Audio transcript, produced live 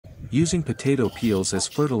Using potato peels as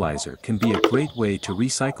fertilizer can be a great way to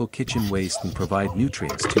recycle kitchen waste and provide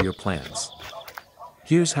nutrients to your plants.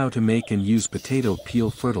 Here's how to make and use potato peel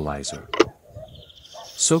fertilizer.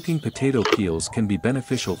 Soaking potato peels can be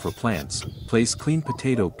beneficial for plants. Place clean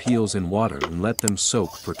potato peels in water and let them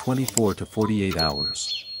soak for 24 to 48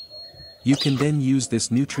 hours. You can then use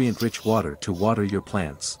this nutrient-rich water to water your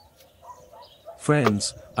plants.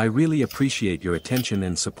 Friends, I really appreciate your attention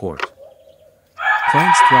and support.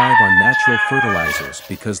 Plants thrive on natural fertilizers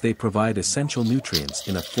because they provide essential nutrients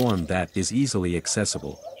in a form that is easily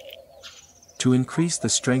accessible. To increase the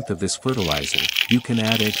strength of this fertilizer, you can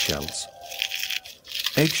add eggshells.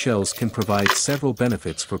 Eggshells can provide several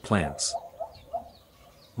benefits for plants.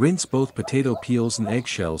 Rinse both potato peels and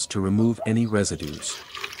eggshells to remove any residues.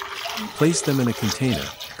 Place them in a container,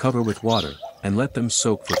 cover with water, and let them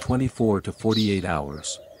soak for 24 to 48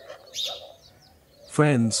 hours.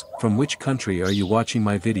 Friends, from which country are you watching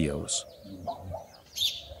my videos?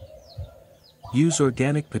 Use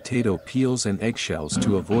organic potato peels and eggshells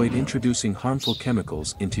to avoid introducing harmful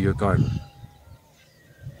chemicals into your garden.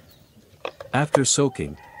 After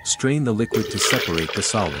soaking, strain the liquid to separate the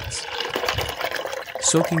solids.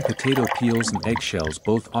 Soaking potato peels and eggshells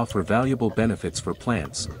both offer valuable benefits for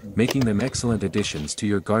plants, making them excellent additions to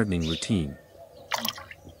your gardening routine.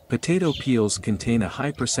 Potato peels contain a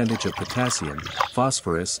high percentage of potassium,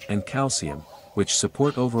 phosphorus, and calcium, which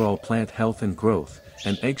support overall plant health and growth,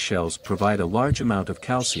 and eggshells provide a large amount of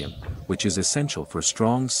calcium, which is essential for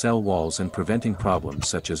strong cell walls and preventing problems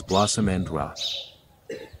such as blossom end rot.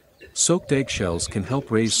 Soaked eggshells can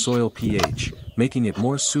help raise soil pH, making it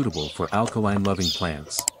more suitable for alkaline-loving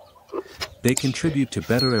plants. They contribute to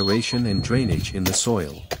better aeration and drainage in the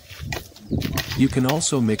soil. You can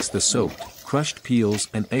also mix the soaked, crushed peels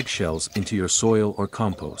and eggshells into your soil or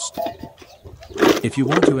compost. If you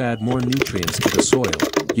want to add more nutrients to the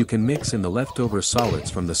soil, you can mix in the leftover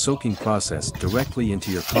solids from the soaking process directly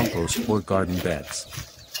into your compost or garden beds.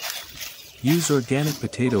 Use organic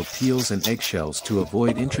potato peels and eggshells to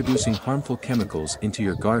avoid introducing harmful chemicals into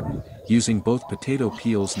your garden. Using both potato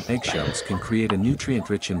peels and eggshells can create a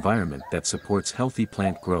nutrient-rich environment that supports healthy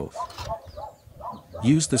plant growth.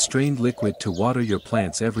 Use the strained liquid to water your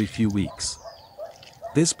plants every few weeks.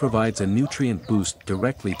 This provides a nutrient boost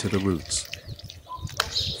directly to the roots.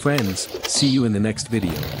 Friends, see you in the next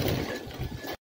video.